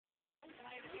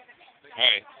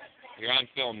Alright, you're on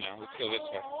film now. Let's go this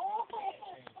way.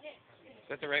 Is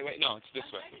that the right way? No, it's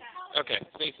this way. Okay,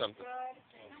 say something.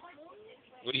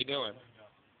 What are you doing?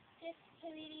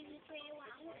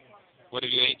 What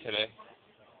have you ate today?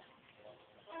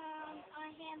 A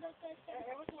hamburger,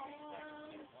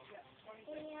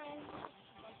 and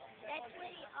that's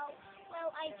really,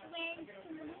 well, I drank.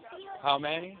 How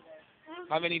many?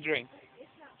 How many drinks?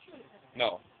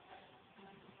 No.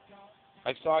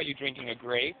 I saw you drinking a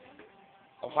grape,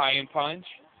 a Hawaiian punch,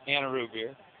 and a root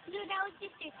beer. No, that was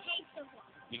just a taste of one.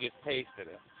 You just tasted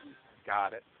it.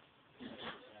 Got it.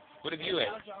 What have you ate?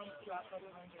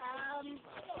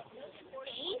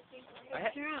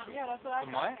 Steak?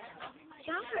 Some what?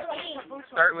 Chocolate.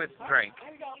 Start with drink.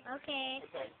 Okay.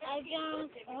 I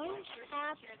drank orange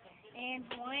pop and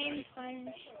Hawaiian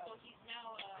punch.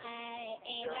 I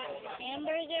ate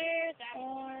hamburger,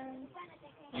 corn.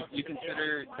 You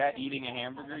consider that eating a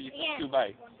hamburger? You took Yeah. 2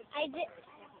 bites. I did.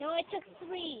 No, I took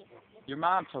 3. Your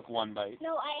mom took 1 bite.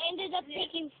 No, I ended up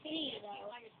taking 3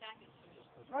 though.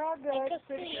 Oh, good. I took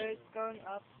Pretty 3. good. It's going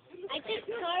up. I took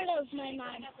part of my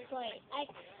mom's plate.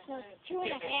 No,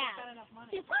 2.5.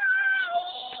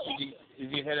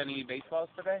 Did you hit any baseballs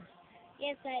today?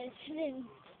 Yes, I did.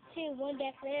 2, 1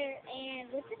 back there,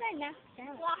 and what did I knock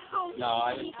down? No,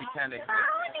 I was pretending.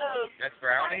 Brownie. That's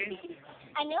brownie?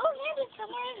 I know I had it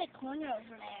somewhere in the corner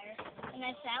over there, and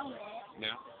I found it.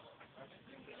 Yeah.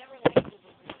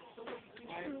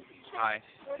 Hi.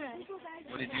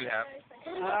 What did you have?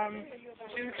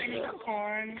 2 things of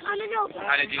corn. Cantaloupe.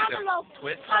 How did you do? Cantaloupe.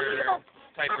 Twist or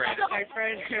typewriter?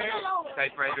 Typewriter.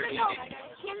 Typewriter easy.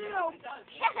 Cantaloupe.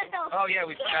 Cantaloupe. Oh yeah,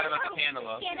 we forgot about the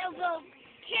cantaloupe. Cantaloupe.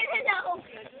 Cantaloupe.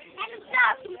 And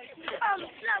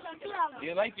plum. Do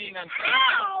you like being on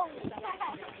Ow!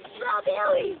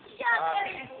 Strawberry.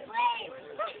 Strawberry. Wait.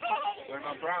 What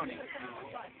about brownie?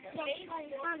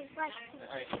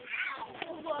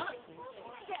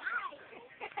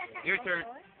 Your turn.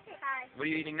 What are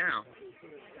you eating now?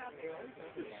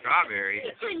 Strawberry.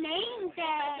 It's your name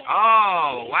day.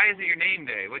 Oh, why is it your name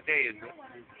day? What day is it?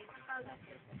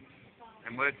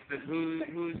 And what's the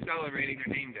who's celebrating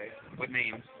their name day? What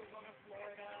names?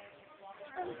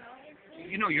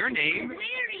 You know your name.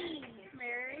 Query.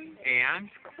 And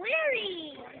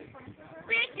Query.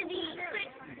 Quickly.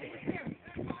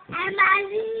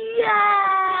 Amalia.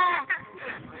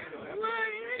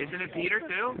 isn't it Peter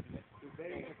too?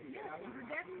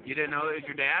 You didn't know it was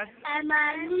your dad?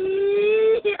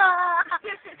 Amalia.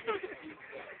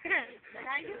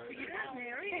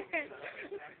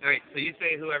 Alright, so you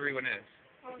say who everyone is.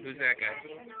 Who's that guy?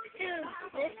 Who?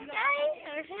 This guy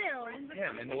or who?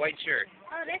 Him, in the white shirt.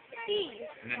 Oh, that's Steve.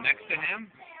 And then next to him?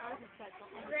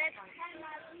 That's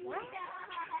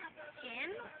Jim.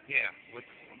 Yeah.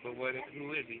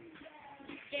 Who is he?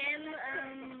 Jim,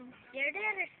 your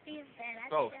dad or Steve's dad?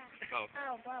 Both. Oh,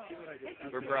 both.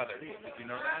 We're brothers. Did you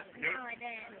know that? No, I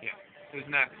didn't. Yeah. Who's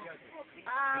next?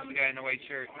 Who's the guy in the white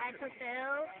shirt? I put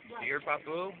Bill. Your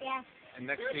papu? Yeah. And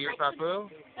next to your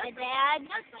papu? My dad.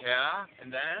 Yeah.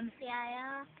 And then?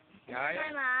 Yeah. Yeah.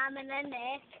 My mom, and then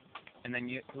Nick. And then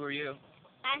you? Who are you?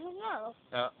 I don't know.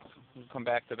 We'll come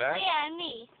back to that. Oh, yeah,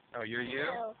 me. Oh, you're you?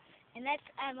 Hello. And that's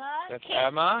Emma. That's Okay.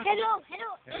 Emma? Hello.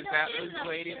 Is that who's the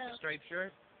lady with the striped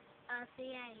shirt?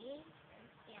 CIA.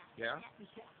 Yeah.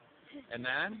 And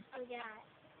then? We got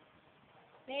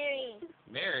Mary.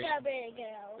 Mary. Strawberry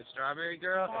girl. The strawberry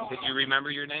girl? Did you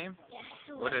remember your name?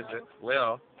 Yeah. What is it?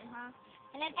 Will.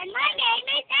 And my name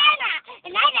is Anna,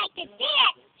 and I like to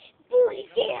dance. Booty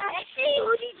dance.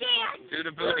 Booty dance. Do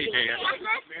the booty dance.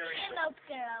 Cantaloupe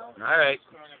girl. All right.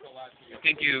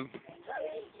 Thank you.